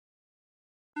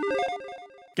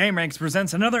Gameranx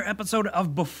presents another episode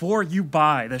of Before You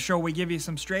Buy, the show where we give you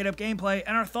some straight up gameplay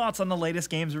and our thoughts on the latest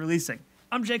games releasing.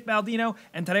 I'm Jake Baldino,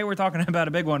 and today we're talking about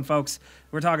a big one, folks.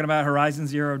 We're talking about Horizon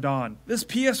Zero Dawn. This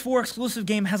PS4 exclusive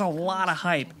game has a lot of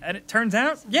hype, and it turns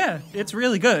out, yeah, it's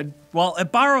really good. While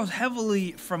it borrows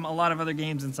heavily from a lot of other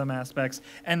games in some aspects,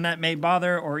 and that may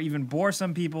bother or even bore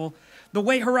some people, the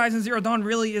way Horizon Zero Dawn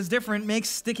really is different makes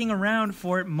sticking around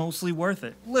for it mostly worth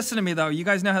it. Listen to me though, you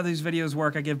guys know how these videos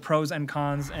work. I give pros and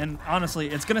cons, and honestly,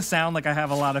 it's gonna sound like I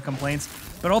have a lot of complaints,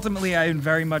 but ultimately I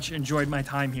very much enjoyed my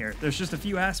time here. There's just a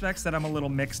few aspects that I'm a little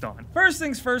mixed on. First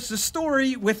things first, the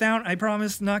story, without, I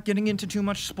promise, not getting into too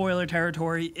much spoiler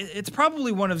territory, it's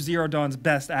probably one of Zero Dawn's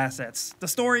best assets. The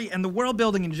story and the world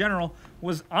building in general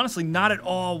was honestly not at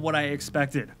all what I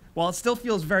expected. While it still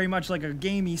feels very much like a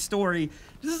gamey story,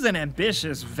 this is an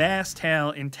ambitious, vast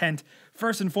tale intent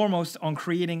first and foremost on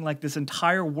creating like this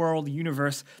entire world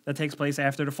universe that takes place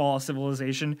after the fall of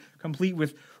civilization, complete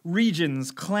with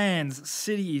regions, clans,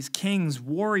 cities, kings,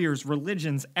 warriors,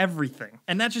 religions, everything.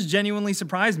 And that just genuinely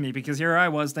surprised me because here I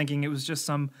was thinking it was just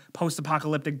some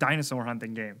post-apocalyptic dinosaur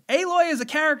hunting game. Aloy as a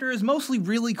character is mostly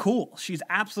really cool. She's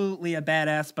absolutely a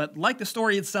badass, but like the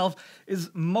story itself, is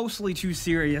mostly too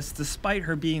serious despite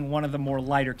her being one of the more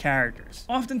lighter characters.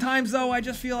 Oftentimes though, I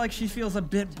just feel like she feels a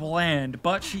bit bland,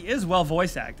 but she is well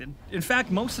voice acted. In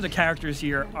fact, most of the characters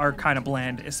here are kind of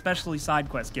bland, especially side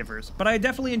quest givers. But I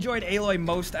definitely enjoyed Aloy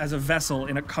most as a vessel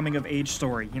in a coming-of-age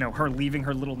story. You know, her leaving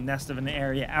her little nest of an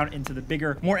area out into the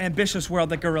bigger, more ambitious world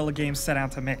that Guerrilla Games set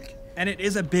out to make. And it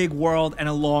is a big world and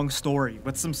a long story,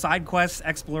 with some side quests,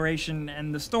 exploration,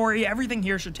 and the story. Everything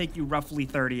here should take you roughly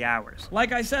 30 hours.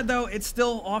 Like I said though, it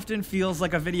still often feels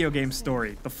like a video game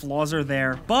story. The flaws are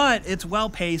there, but it's well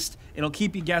paced, it'll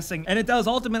keep you guessing, and it does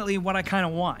ultimately what I kind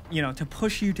of want, you know, to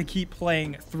push you to keep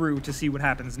playing through to see what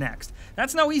happens next.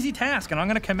 That's no easy task, and I'm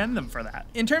gonna commend them for that.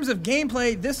 In terms of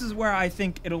gameplay, this is where I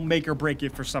think it'll make or break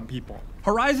it for some people.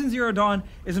 Horizon Zero Dawn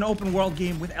is an open world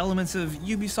game with elements of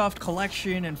Ubisoft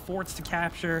collection and forts to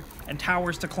capture and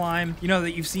towers to climb, you know,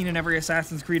 that you've seen in every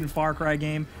Assassin's Creed and Far Cry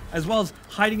game, as well as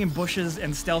hiding in bushes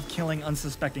and stealth killing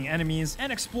unsuspecting enemies,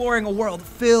 and exploring a world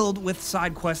filled with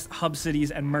side quests, hub cities,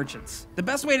 and merchants. The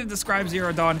best way to describe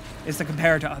Zero Dawn is to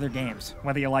compare it to other games,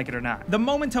 whether you like it or not. The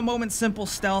moment-to-moment simple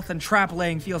stealth and trap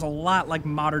laying feels a lot like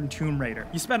modern Tomb Raider.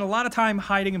 You spend a lot of time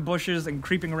hiding in bushes and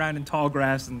creeping around in tall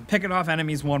grass and picking off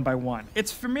enemies one by one.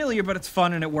 It's familiar, but it's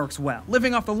fun and it works well.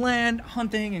 Living off the land,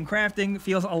 hunting, and crafting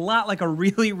feels a lot like a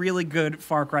really, really good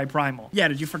Far Cry Primal. Yeah,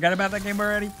 did you forget about that game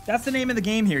already? That's the name of the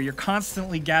game here. You're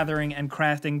constantly gathering and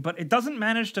crafting, but it doesn't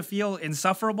manage to feel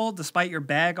insufferable despite your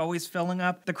bag always filling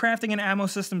up. The crafting and ammo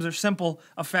systems are simple,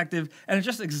 effective, and it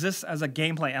just exists as a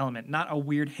gameplay element, not a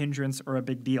weird hindrance or a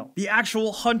big deal. The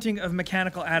actual hunting of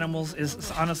mechanical animals is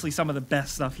honestly some of the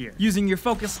best stuff here. Using your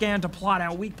focus scan to plot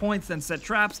out weak points, then set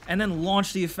traps, and then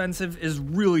launch the offensive is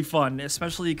really fun,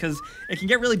 especially because it can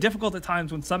get really difficult at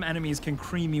times when some enemies can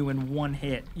cream you in one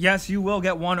hit. Yes, you will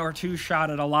get one or two shot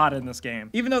at a lot in this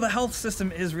game. Even though the health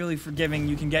system is really forgiving,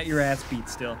 you can get your ass beat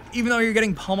still. Even though you're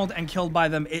getting pummeled and killed by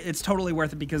them, it's totally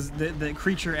worth it because the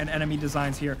creature and enemy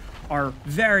designs here are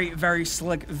very, very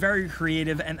slick, very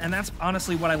creative, and that's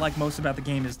honestly what I like most about the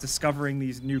game, is discovering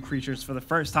these new creatures for the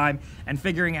first time and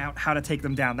figuring out how to take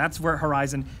them down. That's where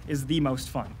Horizon is the most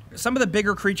fun. Some of the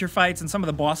bigger creature fights and some of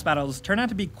the boss battles turn out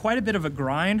to be quite a bit of a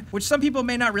grind, which some people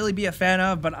may not really be a fan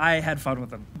of, but I had fun with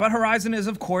them. But Horizon is,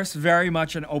 of course, very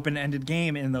much an open-ended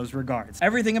game in those regards.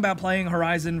 Everything about playing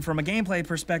Horizon from a gameplay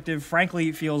perspective,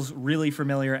 frankly, feels really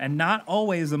familiar and not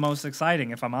always the most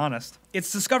exciting, if I'm honest.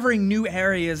 It's discovering new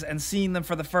areas and seeing them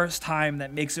for the first time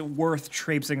that makes it worth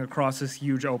traipsing across this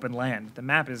huge open land. The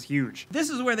map is huge. This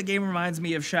is where the game reminds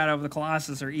me of Shadow of the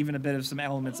Colossus or even a bit of some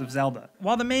elements of Zelda.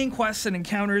 While the main quests and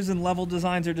encounters and level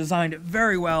designs are designed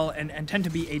very well and tend to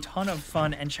be a ton of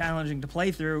fun and challenging to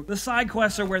play through, the side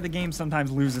quests are where the game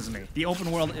sometimes loses me. The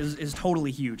open world is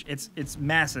totally huge. It's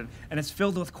massive, and it's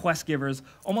filled with quest givers,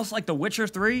 almost like The Witcher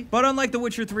 3. But unlike The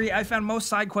Witcher 3, I found most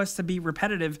side quests to be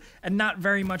repetitive and not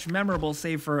very much memorable,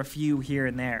 save for a few here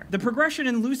and there. The progression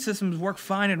and loot systems work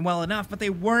fine and well enough, but they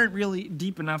weren't really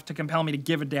deep enough to compel me to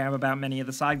give a damn about many of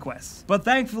the side quests. But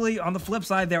thankfully, on the flip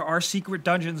side, there are secret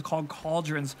dungeons called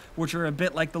cauldrons, which are a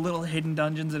bit like like the little hidden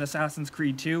dungeons in Assassin's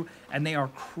Creed 2, and they are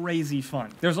crazy fun.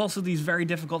 There's also these very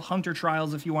difficult hunter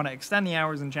trials if you want to extend the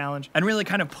hours and challenge, and really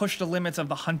kind of push the limits of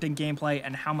the hunting gameplay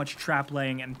and how much trap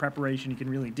laying and preparation you can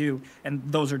really do, and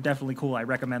those are definitely cool. I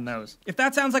recommend those. If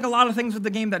that sounds like a lot of things with the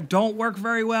game that don't work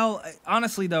very well,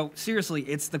 honestly though, seriously,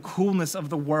 it's the coolness of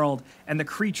the world and the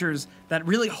creatures that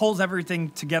really holds everything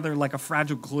together like a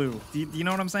fragile glue. Do you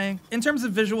know what I'm saying? In terms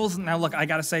of visuals, now look, I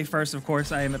gotta say first, of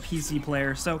course, I am a PC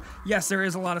player, so yes, there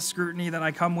is a lot of scrutiny that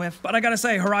I come with, but I gotta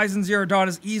say, Horizon Zero Dawn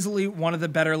is easily one of the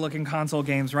better looking console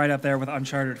games, right up there with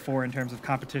Uncharted 4 in terms of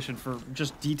competition for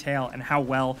just detail and how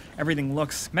well everything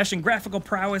looks. Meshing graphical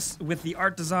prowess with the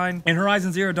art design. In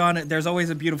Horizon Zero Dawn, there's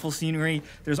always a beautiful scenery,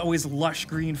 there's always lush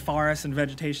green forests and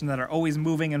vegetation that are always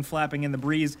moving and flapping in the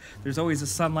breeze, there's always a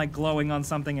sunlight glowing on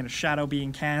something and a shadow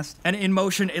being cast, and in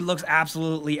motion it looks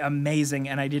absolutely amazing,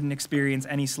 and I didn't experience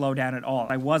any slowdown at all.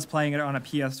 I was playing it on a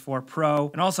PS4 Pro,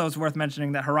 and also it's worth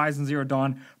mentioning that Horizon Zero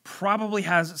Dawn probably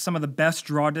has some of the best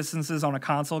draw distances on a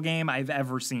console game I've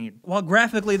ever seen. While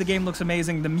graphically the game looks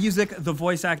amazing, the music, the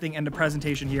voice acting, and the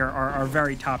presentation here are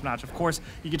very top-notch. Of course,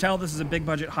 you can tell this is a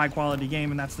big-budget, high-quality game,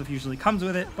 and that stuff usually comes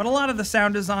with it, but a lot of the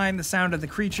sound design, the sound of the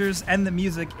creatures, and the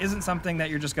music isn't something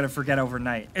that you're just gonna forget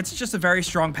overnight. It's just a very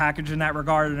strong package in that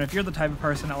regard, and if you're the type of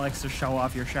person that likes to show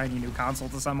off your shiny new console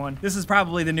to someone, this is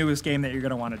probably the newest game that you're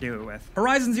gonna want to do it with.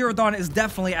 Horizon Zero Dawn is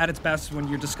definitely at its best when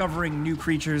you're discovering new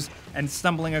creatures and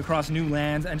stumbling across new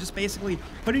lands and just basically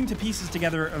putting to pieces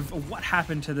together of what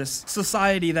happened to this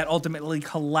society that ultimately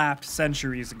collapsed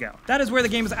centuries ago. That is where the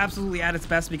game is absolutely at its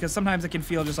best, because sometimes it can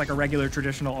feel just like a regular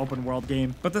traditional open world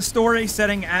game, but the story,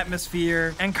 setting,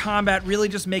 atmosphere, and combat really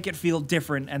just make it feel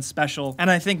different and special,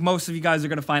 and I think most of you guys are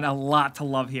going to find a lot to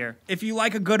love here. If you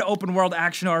like a good open world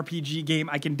action RPG game,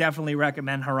 I can definitely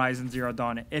recommend Horizon Zero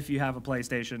Dawn if you have a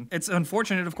PlayStation. It's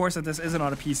unfortunate, of course, that this isn't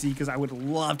on a PC, because I would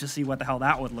love to see what the hell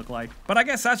that would look like, but I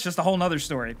guess that's just a whole nother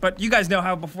story. But you guys know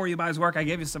how Before You Buys work. I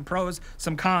gave you some pros,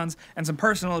 some cons, and some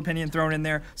personal opinion thrown in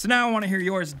there, so now I want to hear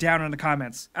yours down in the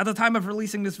comments. At the time of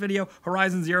releasing this video,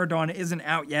 Horizon Zero Dawn isn't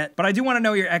out yet, but I do want to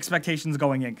know your expectations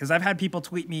going in, because I've had people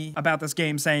tweet me about this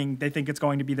game saying they think it's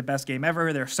going to be the best game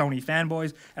ever, they're Sony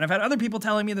fanboys, and I've had other people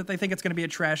telling me that they think it's going to be a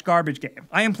trash garbage game.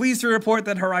 I am pleased to report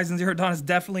that Horizon Zero Dawn is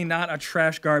definitely not a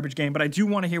trash garbage game, but I do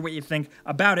want to hear what you think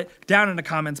about it down in the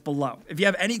comments below. If you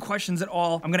have any questions at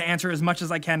all, I'm going to answer as much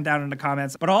as I can down in the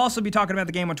comments, but I'll also be talking about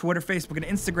the game on Twitter, Facebook, and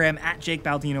Instagram at Jake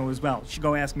Baldino as well. You should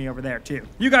go ask me over there too.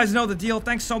 You guys know the deal.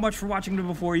 Thanks so much for watching the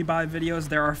Before You Buy videos.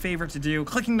 They're our favorite to do.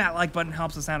 Clicking that like button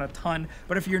helps us out a ton,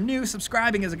 but if you're new,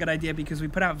 subscribing is a good idea because we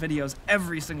put out videos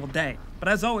every single day. But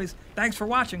as always, thanks for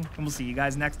watching, and we'll see you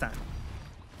guys next time.